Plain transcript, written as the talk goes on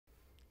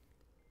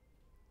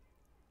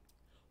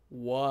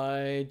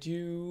Why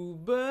do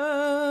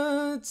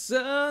birds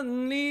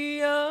suddenly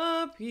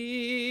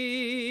appear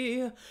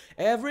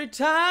every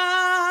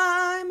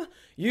time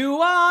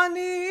you are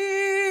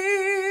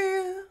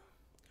near?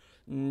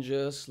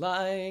 Just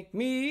like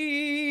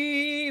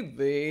me,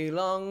 they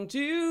long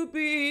to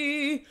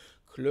be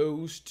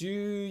close to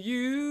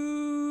you.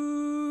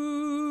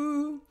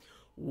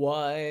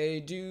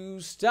 Why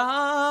do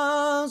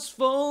stars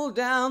fall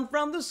down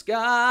from the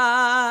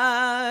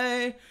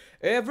sky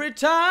every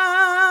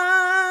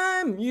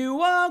time you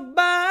walk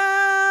by?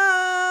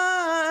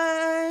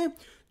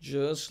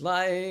 Just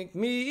like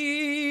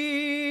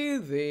me,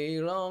 they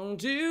long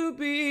to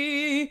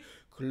be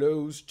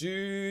close to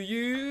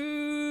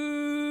you.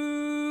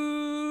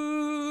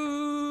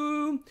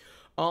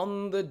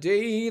 On the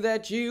day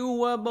that you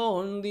were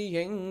born, the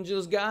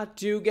angels got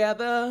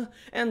together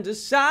and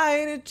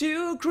decided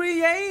to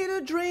create a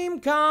dream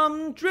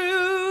come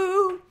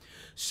true.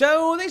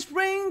 So they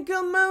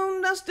sprinkled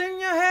moon dust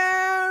in your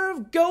hair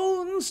of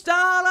golden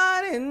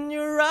starlight in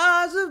your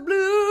eyes of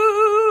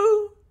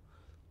blue.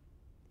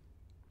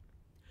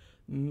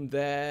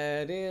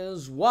 That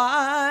is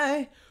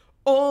why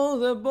all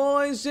the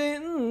boys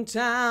in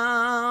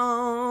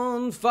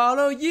town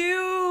follow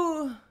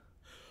you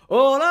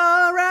all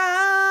around.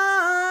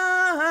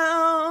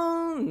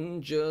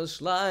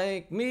 Just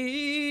like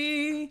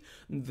me,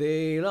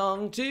 they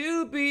long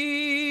to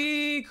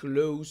be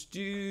close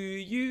to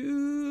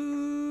you.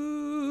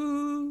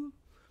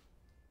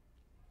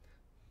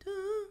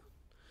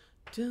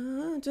 Da,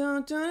 da,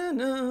 da, da,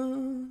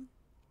 na,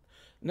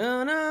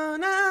 na, na,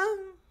 na,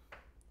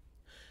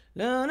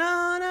 na,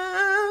 na, na,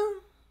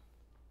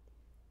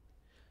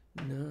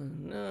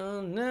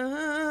 na, na, na,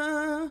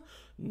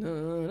 na,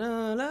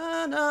 la,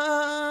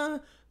 la,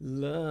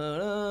 la,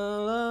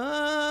 la.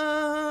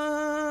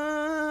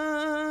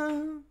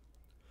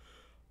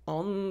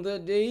 On the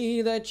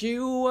day that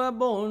you were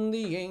born,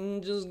 the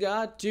angels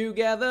got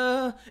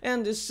together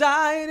and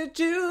decided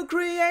to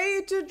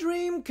create a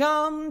dream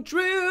come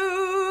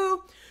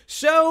true.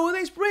 So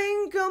they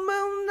sprinkled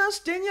moon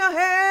dust in your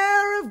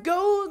hair of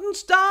golden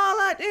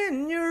starlight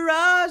in your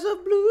eyes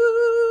of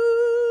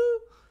blue.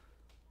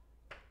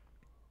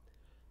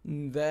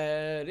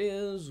 That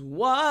is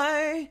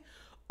why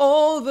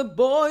all the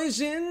boys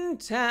in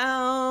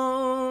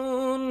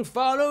town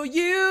follow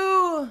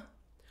you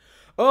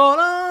all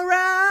around.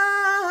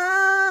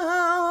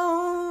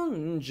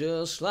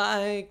 Just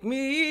like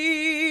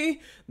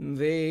me,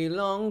 they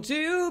long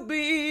to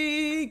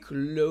be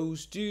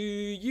close to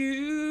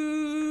you.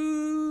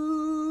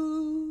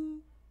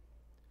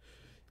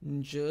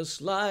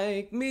 Just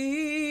like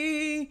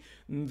me,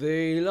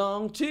 they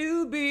long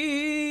to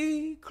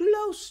be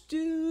close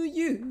to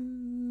you.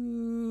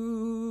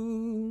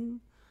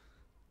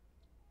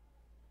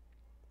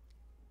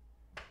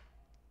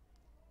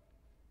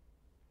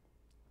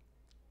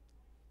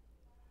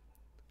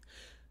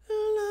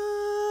 La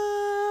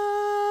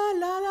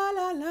la la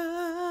la la,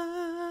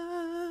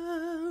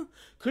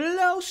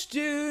 close to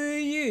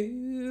you.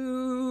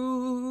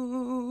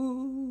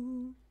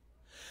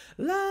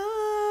 La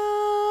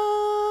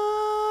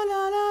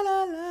la la la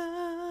la,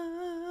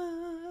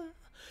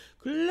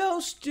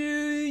 close to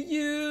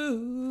you.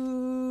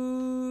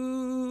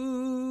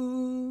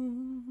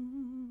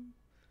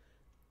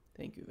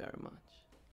 Thank you very much.